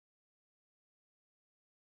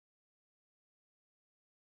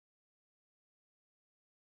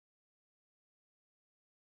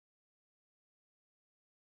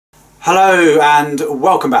Hello and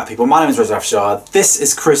welcome back, people. My name is Roger Afshar. This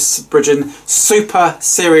is Chris Bridgen. Super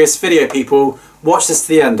serious video, people. Watch this to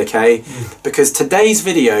the end, okay? Because today's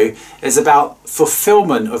video is about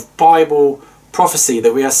fulfillment of Bible prophecy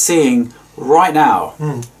that we are seeing right now.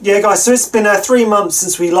 Yeah, guys, so it's been 3 months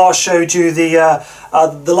since we last showed you the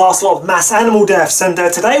last lot of mass animal deaths, and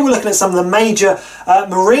today we're looking at some of the major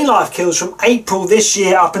marine life kills from April this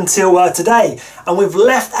year up until today, and we've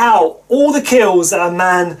left out all the kills that a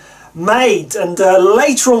man made, and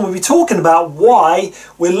later on we'll be talking about why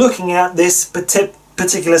we're looking at this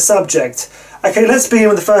particular subject. Okay, let's begin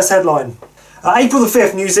with the first headline. April the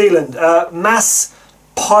 5th, New Zealand, mass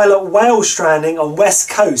pilot whale stranding on west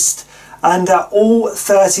coast, and all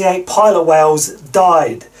 38 pilot whales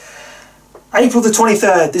died. April the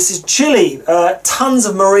 23rd, this is Chile, tons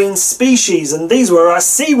of marine species, and these were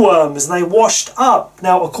sea worms, and they washed up.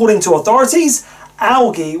 Now, according to authorities,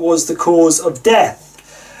 algae was the cause of death.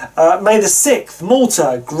 May the 6th,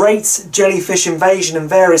 Malta, great jellyfish invasion in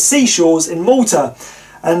various seashores in Malta,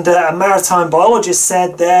 and a maritime biologist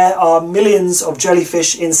said there are millions of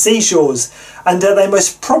jellyfish in seashores, and they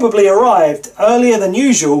most probably arrived earlier than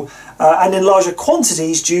usual and in larger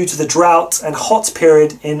quantities due to the drought and hot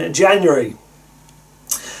period in January.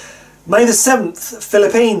 May the 7th,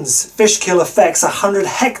 Philippines, fish kill affects 100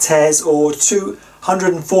 hectares or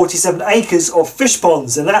 247 acres of fish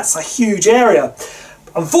ponds, and that's a huge area.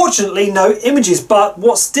 Unfortunately, no images, but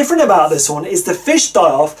what's different about this one is the fish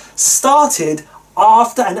die-off started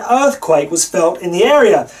after an earthquake was felt in the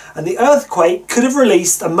area, and the earthquake could have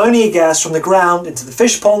released ammonia gas from the ground into the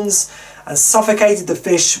fish ponds and suffocated the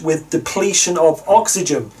fish with depletion of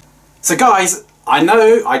oxygen. So guys, we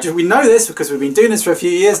know this because we've been doing this for a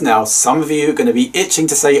few years now. Some of you are going to be itching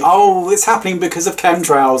to say, oh, it's happening because of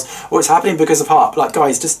chemtrails, or it's happening because of HAARP. Like,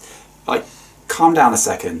 guys, just calm down a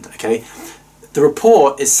second, okay? The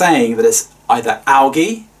report is saying that it's either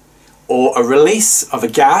algae or a release of a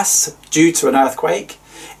gas due to an earthquake.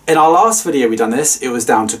 In our last video we done this, it was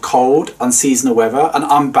down to cold, unseasonal weather, an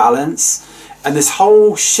unbalance, and this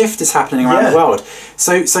whole shift is happening around the world.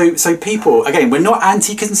 So people, again, we're not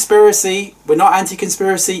anti-conspiracy.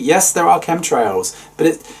 Yes, there are chemtrails,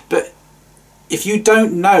 but if you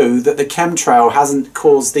don't know that the chemtrail hasn't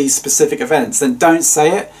caused these specific events, then don't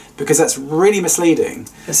say it, because that's really misleading.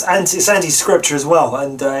 It's anti-scripture as well,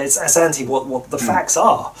 and it's anti what the facts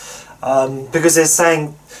are, because they're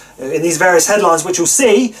saying in these various headlines, which you'll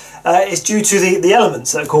see, it's due to the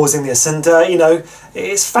elements that are causing this, and you know,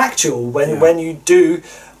 it's factual when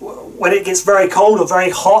it gets very cold or very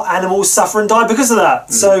hot, animals suffer and die because of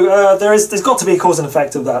that. So there's got to be a cause and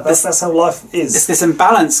effect of that. That's how life is. It's this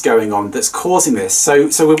imbalance going on that's causing this. So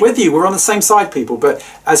we're with you. We're on the same side, people. But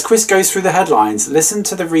as Chris goes through the headlines, listen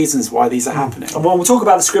to the reasons why these are happening. And we'll talk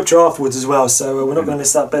about the scripture afterwards as well. So we're not going to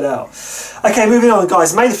miss that bit out. Okay, moving on,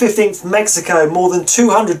 guys. May the 15th, Mexico. More than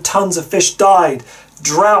 200 tons of fish died.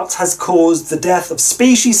 Drought has caused the death of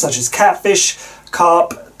species such as catfish,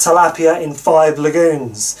 carp, tilapia in 5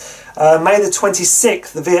 lagoons. May the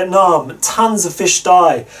 26th, Vietnam, tons of fish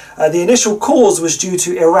die. The initial cause was due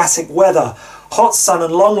to erratic weather. Hot sun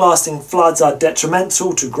and long-lasting floods are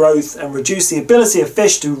detrimental to growth and reduce the ability of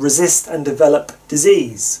fish to resist and develop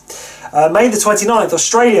disease. May the 29th,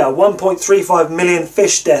 Australia, 1.35 million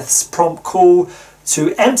fish deaths prompt call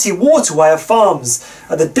to empty waterway of farms.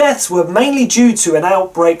 The deaths were mainly due to an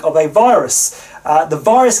outbreak of a virus. The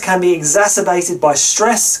virus can be exacerbated by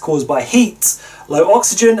stress caused by heat, low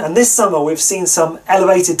oxygen, and this summer we've seen some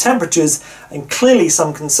elevated temperatures and clearly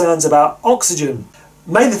some concerns about oxygen.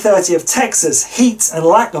 May the 30th, Texas, heat and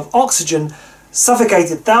lack of oxygen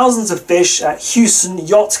suffocated thousands of fish at Houston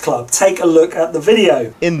Yacht Club. Take a look at the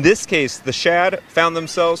video. In this case, the shad found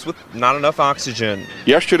themselves with not enough oxygen.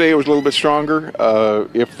 Yesterday it was a little bit stronger.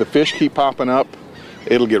 If the fish keep popping up,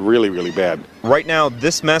 it'll get really, really bad. Right now,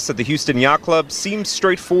 this mess at the Houston Yacht Club seems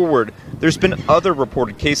straightforward. There's been other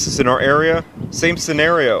reported cases in our area. Same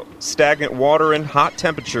scenario, stagnant water and hot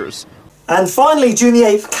temperatures. And finally, June the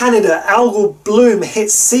 8th, Canada, algal bloom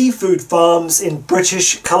hits seafood farms in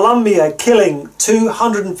British Columbia, killing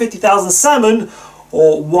 250,000 salmon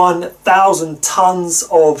or 1,000 tons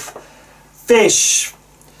of fish.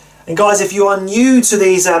 And guys, if you are new to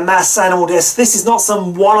these mass animal deaths, this is not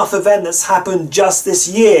some one-off event that's happened just this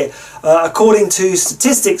year. According to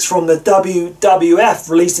statistics from the WWF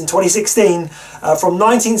released in 2016, from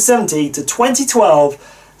 1970 to 2012,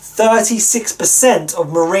 36%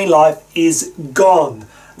 of marine life is gone.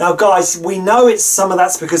 Now guys, we know some of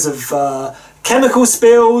that's because of chemical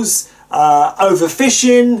spills,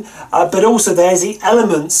 overfishing, but also there's the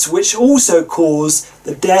elements which also cause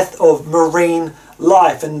the death of marine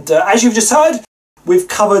life. And as you've just heard, We've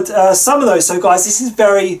covered some of those. So guys, this is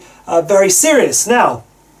very, very serious. Now,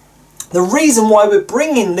 the reason why we're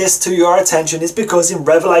bringing this to your attention is because in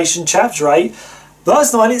Revelation chapter 8,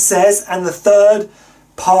 verse 9, it says, "And the third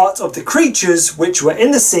part of the creatures which were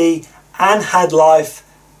in the sea and had life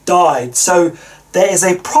died." So there is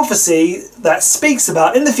a prophecy that speaks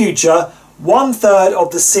about in the future 1/3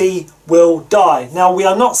 of the sea will die. Now, we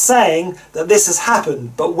are not saying that this has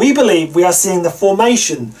happened, but we believe we are seeing the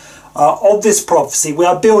formation of this prophecy. We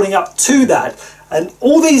are building up to that. And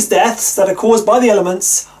all these deaths that are caused by the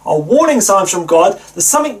elements are warning signs from God that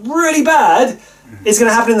something really bad is going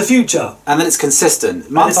to happen in the future. And then it's consistent,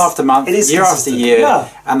 month after month, year after year, yeah.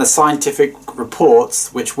 And the scientific reports,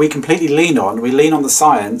 which we completely lean on, we lean on the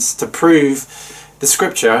science to prove the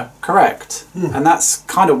scripture correct. And that's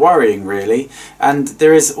kind of worrying, really. And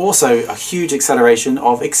there is also a huge acceleration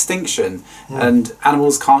of extinction, and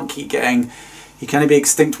animals can't keep getting... You can only be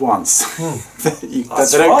extinct once. They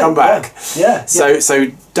don't come back. Yeah. So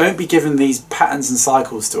don't be given these patterns and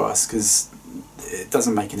cycles to us, because it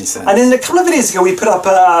doesn't make any sense. And in a couple of videos ago, we put up,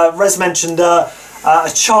 Rez mentioned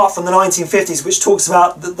a chart from the 1950s which talks about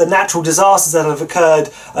the natural disasters that have occurred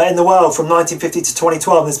in the world from 1950 to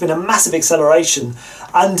 2012. There's been a massive acceleration.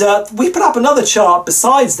 And we put up another chart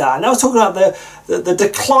besides that, and I was talking about the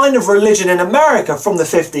decline of religion in America from the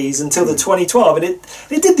 50s until the 2012, and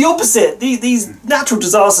it did the opposite. These natural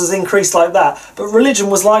disasters increased like that, but religion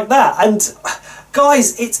was like that. And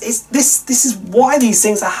guys, this is why these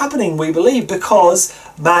things are happening, we believe, because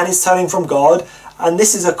man is turning from God, and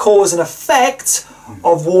this is a cause and effect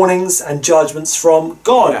of warnings and judgments from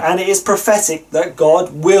God. And it is prophetic that God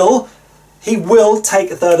will... He will take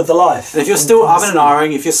 1/3 of the life. And if you're still umming and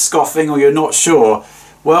ahhing, if you're scoffing or you're not sure,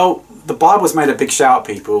 well, the Bible's made a big shout,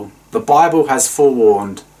 people. The Bible has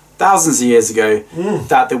forewarned thousands of years ago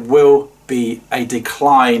that there will be a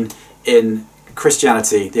decline in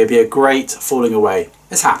Christianity. There'll be a great falling away.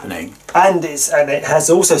 It's happening. And it has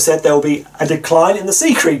also said there will be a decline in the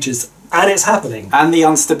sea creatures. And it's happening. And the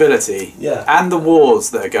instability. Yeah. And the wars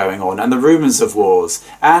that are going on. And the rumours of wars.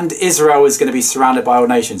 And Israel is going to be surrounded by all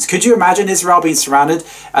nations. Could you imagine Israel being surrounded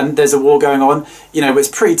and there's a war going on? You know, it's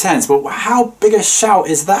pretty tense. But how big a shout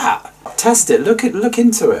is that? Test it. Look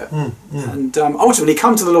into it. And ultimately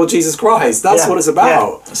come to the Lord Jesus Christ. That's what it's about.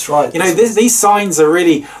 Yeah, that's right. You know, these signs are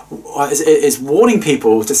really... is warning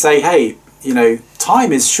people to say, hey, you know,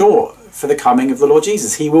 time is short for the coming of the Lord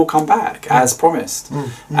Jesus. He will come back as promised.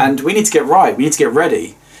 And we need to get right. We need to get ready.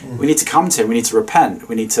 We need to come to him. We need to repent.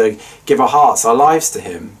 We need to give our hearts, our lives to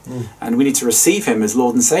him. And we need to receive him as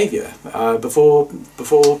Lord and Saviour before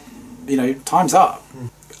you know, time's up.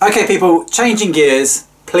 Okay, people, changing gears.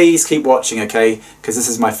 Please keep watching, okay? Because this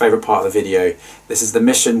is my favourite part of the video. This is the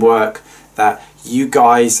mission work that you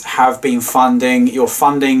guys have been funding. You're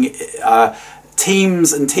funding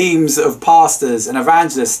teams and teams of pastors and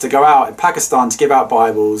evangelists to go out in Pakistan to give out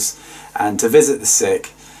Bibles and to visit the sick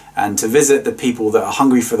and to visit the people that are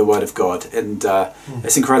hungry for the Word of God. And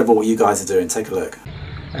it's incredible what you guys are doing. Take a look.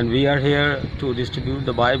 And we are here to distribute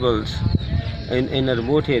the Bibles in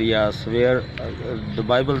remote areas where the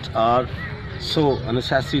Bibles are so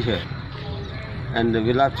necessary here. And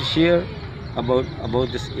we'd like to share about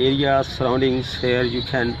this area, surroundings here. You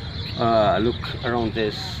can look around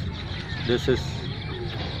this. This is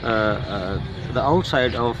the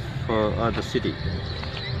outside of the city,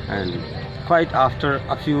 and quite after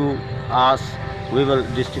a few hours we will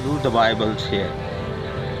distribute the Bibles here.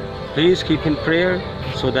 Please keep in prayer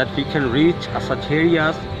so that we can reach such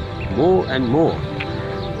areas more and more.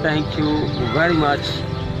 Thank you very much,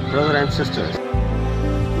 brothers and sisters.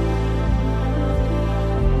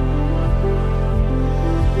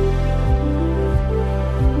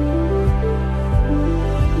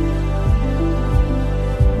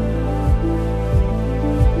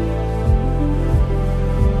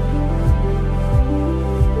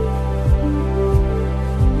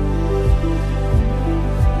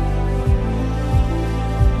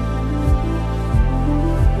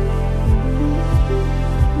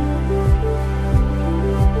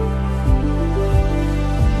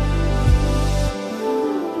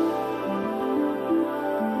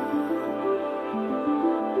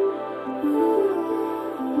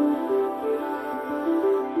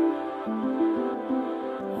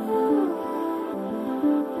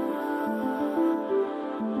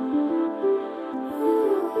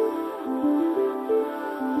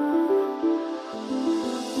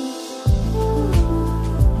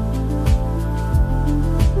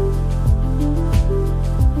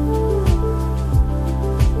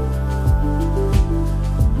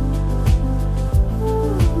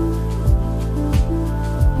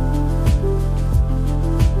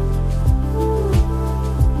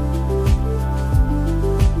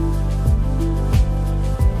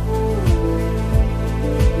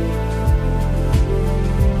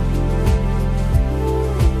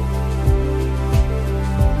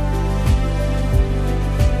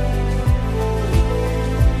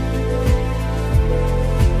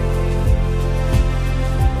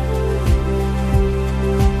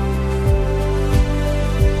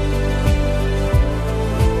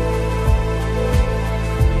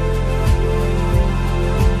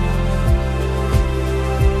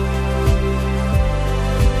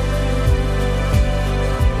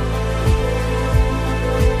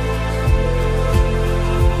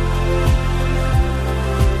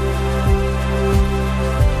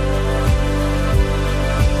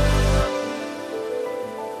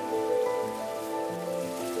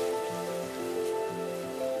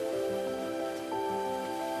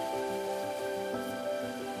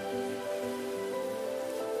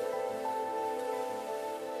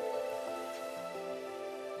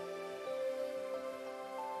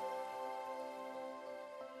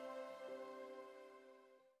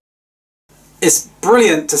 it's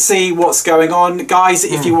brilliant to see what's going on. Guys,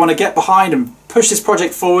 if you want to get behind and push this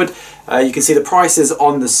project forward, you can see the prices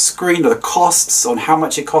on the screen, or the costs on how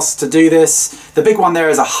much it costs to do this. The big one there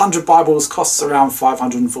is 100 Bibles costs around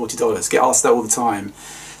 $540. Get asked that all the time.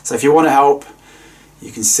 So if you want to help,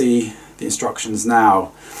 you can see the instructions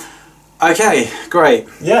now. Okay, great.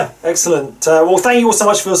 Yeah, excellent. Well, thank you all so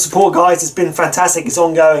much for your support, guys. It's been fantastic. It's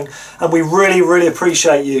ongoing, and we really, really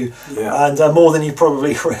appreciate you, and more than you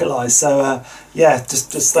probably realise. So, yeah,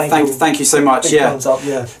 just thank you. Thank you so much. Big thumbs up,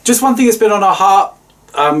 yeah. Just one thing that's been on our heart.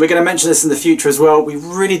 We're going to mention this in the future as well. We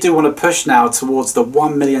really do want to push now towards the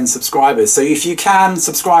 1 million subscribers. So if you can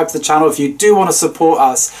subscribe to the channel, if you do want to support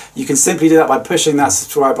us, you can simply do that by pushing that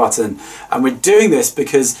subscribe button. And we're doing this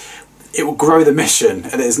because it will grow the mission,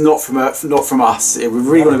 and it is not from us. We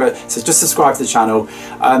really want to grow. So just subscribe to the channel.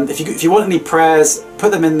 If you want any prayers,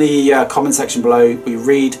 put them in the comment section below. We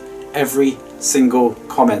read every single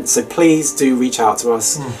comment. So please do reach out to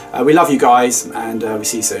us. We love you guys, and we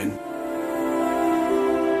see you soon.